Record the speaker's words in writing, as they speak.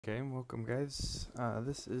Okay, welcome guys.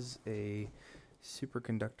 This is a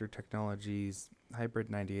Superconductor Technologies Hybrid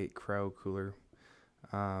 98 Cryocooler.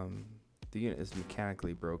 The unit is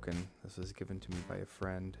mechanically broken. This was given to me by a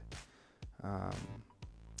friend. Um,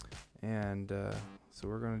 so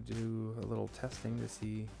we're going to do a little testing to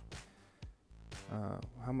see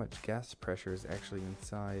how much gas pressure is actually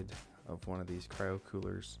inside of one of these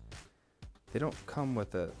cryocoolers. They don't come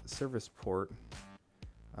with a service port.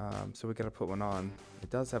 So we got to put one on. It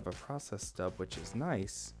does have a process stub, which is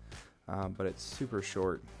nice, but it's super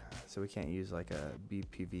short, so we can't use like a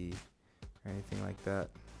BPV or anything like that.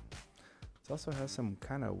 It also has some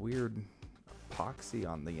kind of weird epoxy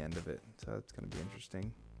on the end of it, so that's going to be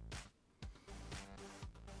interesting.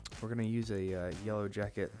 We're going to use a yellow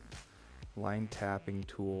jacket line tapping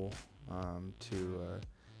tool to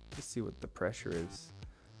just see what the pressure is.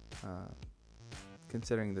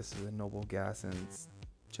 Considering this is a noble gas and it's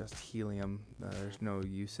just helium, there's no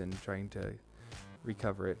use in trying to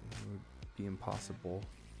recover it. It would be impossible.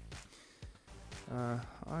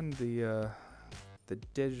 On the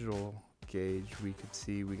digital gauge, we could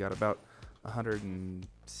see we got about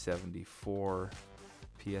 174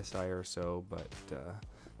 psi or so, but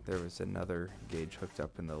there was another gauge hooked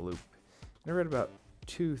up in the loop, and I read about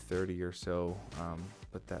 230 or so,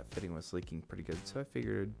 but that fitting was leaking pretty good, so I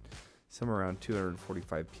figured somewhere around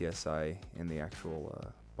 245 psi in the actual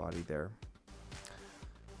body there.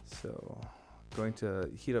 So going to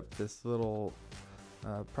heat up this little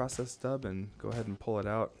process stub and go ahead and pull it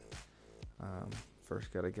out.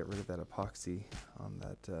 First got to get rid of that epoxy on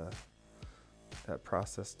that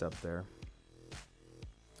process stub there.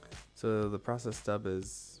 So the process stub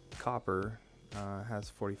is copper, has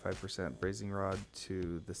 45% brazing rod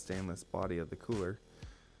to the stainless body of the cooler.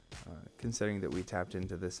 Considering that we tapped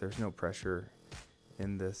into this, there's no pressure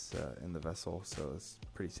in this in the vessel, so it's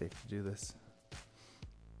pretty safe to do this.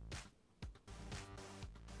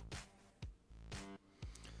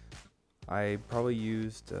 I probably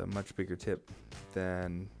used a much bigger tip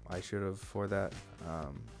than I should have for that.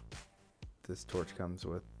 This torch comes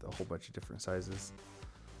with a whole bunch of different sizes.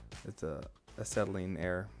 It's a acetylene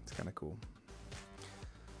air. It's kind of cool.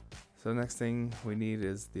 So the next thing we need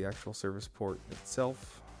is the actual service port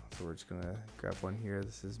itself. So we're just gonna grab one here.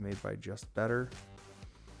 This is made by Just Better.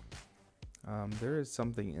 There is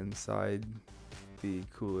something inside the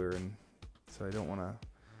cooler, and so I don't want to,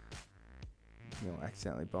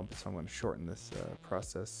 accidentally bump it. So I'm going to shorten this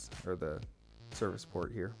process, or the service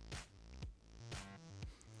port here.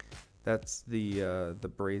 That's the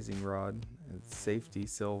brazing rod. It's safety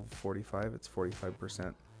Silv 45. It's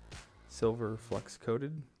 45% silver flux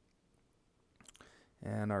coated.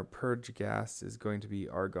 And our purge gas is going to be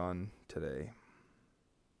argon today.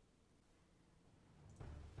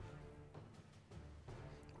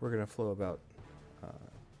 We're going to flow about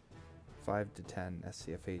 5 to 10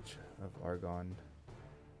 SCFH of argon.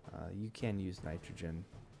 You can use nitrogen.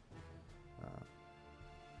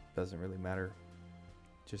 Doesn't really matter.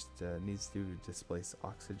 Just needs to displace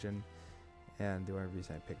oxygen. And the only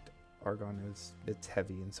reason I picked argon is it's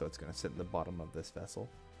heavy, and so it's going to sit in the bottom of this vessel.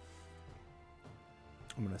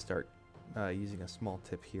 I'm going to start using a small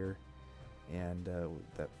tip here and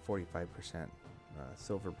that 45%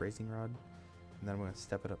 silver brazing rod, and then I'm going to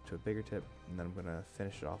step it up to a bigger tip, and then I'm going to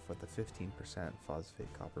finish it off with a 15%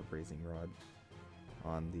 phosphate copper brazing rod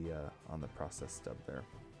on the process stub there.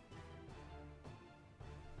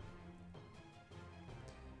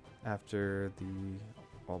 After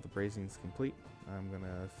all the brazing is complete, I'm going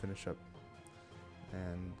to finish up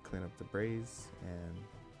and clean up the braze and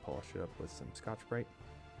polish it up with some Scotch-Brite.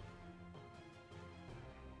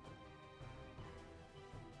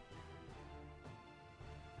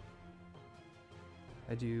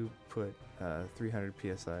 I do put 300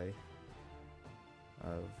 psi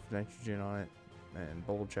of nitrogen on it and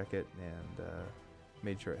bubble check it, and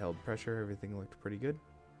made sure it held pressure. Everything looked pretty good,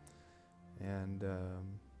 and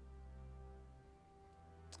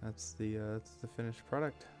that's the finished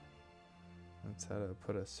product. That's how to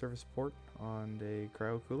put a service port on a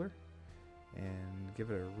cryocooler and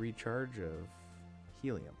give it a recharge of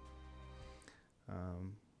helium.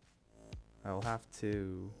 I'll have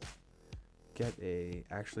to get a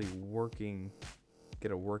working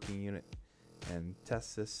unit and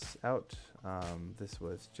test this out. This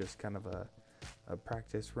was just kind of a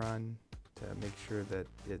practice run to make sure that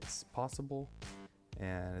it's possible,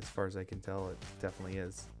 and as far as I can tell, it definitely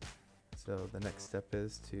is. So the next step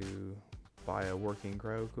is to buy a working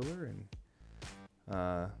cryocooler, and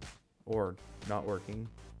or not working,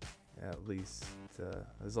 at least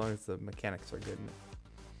as long as the mechanics are good in it,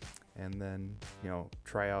 and then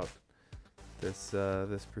try out this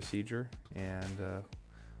procedure, and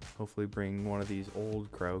hopefully bring one of these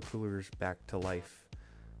old cryocoolers back to life.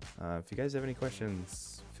 If you guys have any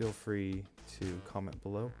questions, feel free to comment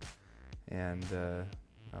below, and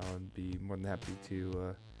I'll be more than happy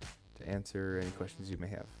to answer any questions you may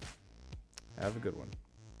have. Have a good one.